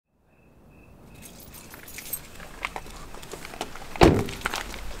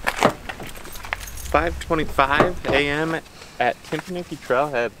5:25 a.m. at Timpanogos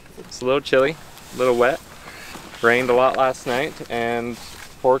Trailhead. It's a little chilly, a little wet. Rained a lot last night, and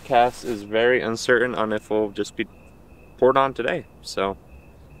forecast is very uncertain on if we'll just be poured on today. So,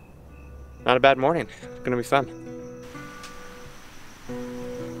 not a bad morning. It's gonna be fun.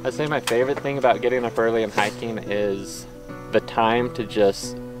 I'd say my favorite thing about getting up early and hiking is the time to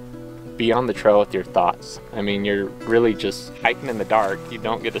just be on the trail with your thoughts. I mean, you're really just hiking in the dark. You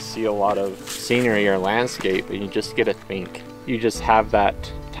don't get to see a lot of scenery or landscape, and you just get to think. You just have that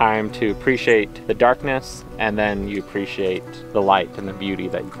time to appreciate the darkness, and then you appreciate the light and the beauty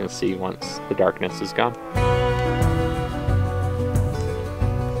that you can see once the darkness is gone.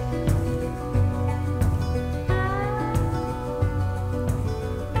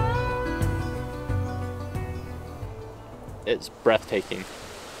 It's breathtaking.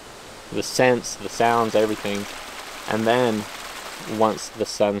 The scents, the sounds, everything. And then once the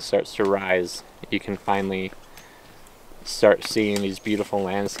sun starts to rise, you can finally start seeing these beautiful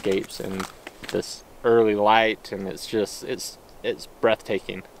landscapes and this early light, and it's just, it's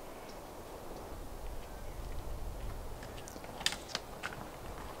breathtaking.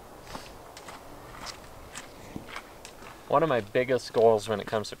 One of my biggest goals when it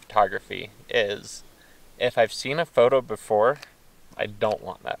comes to photography is, if I've seen a photo before, I don't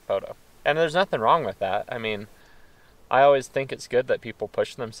want that photo. And there's nothing wrong with that. I mean, I always think it's good that people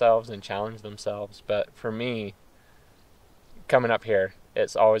push themselves and challenge themselves, but for me, coming up here,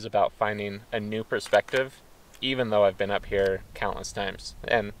 it's always about finding a new perspective, even though I've been up here countless times.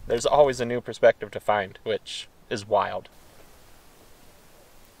 And there's always a new perspective to find, which is wild.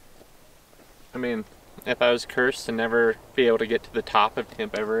 I mean, if I was cursed to never be able to get to the top of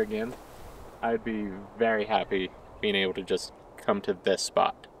Timp ever again, I'd be very happy being able to just come to this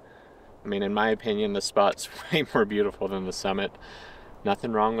spot. I mean, in my opinion, the spot's way more beautiful than the summit.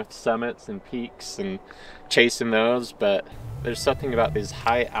 Nothing wrong with summits and peaks and chasing those, but there's something about these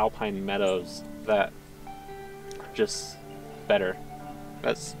high alpine meadows that are just better.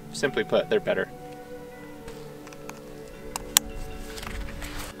 That's simply put, they're better.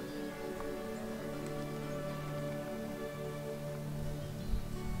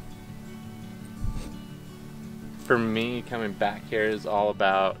 For me, coming back here is all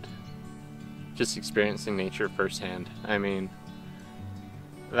about just experiencing nature firsthand. I mean,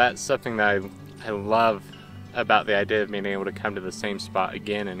 that's something that I love about the idea of being able to come to the same spot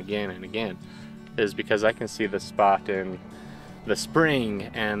again and again and again, is because I can see the spot in the spring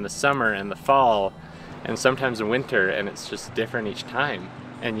and the summer and the fall and sometimes in winter, and it's just different each time,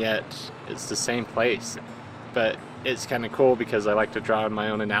 and yet it's the same place. But it's kind of cool because I like to draw in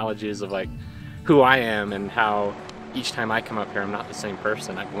my own analogies of like who I am and how each time I come up here I'm not the same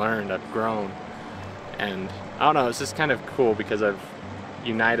person. I've learned, I've grown, and I don't know, it's just kind of cool because I've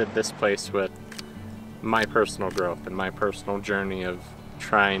united this place with my personal growth and my personal journey of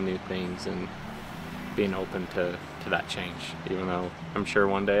trying new things and being open to that change, even though I'm sure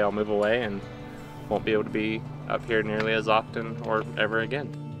one day I'll move away and won't be able to be up here nearly as often or ever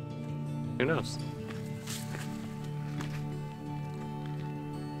again. Who knows?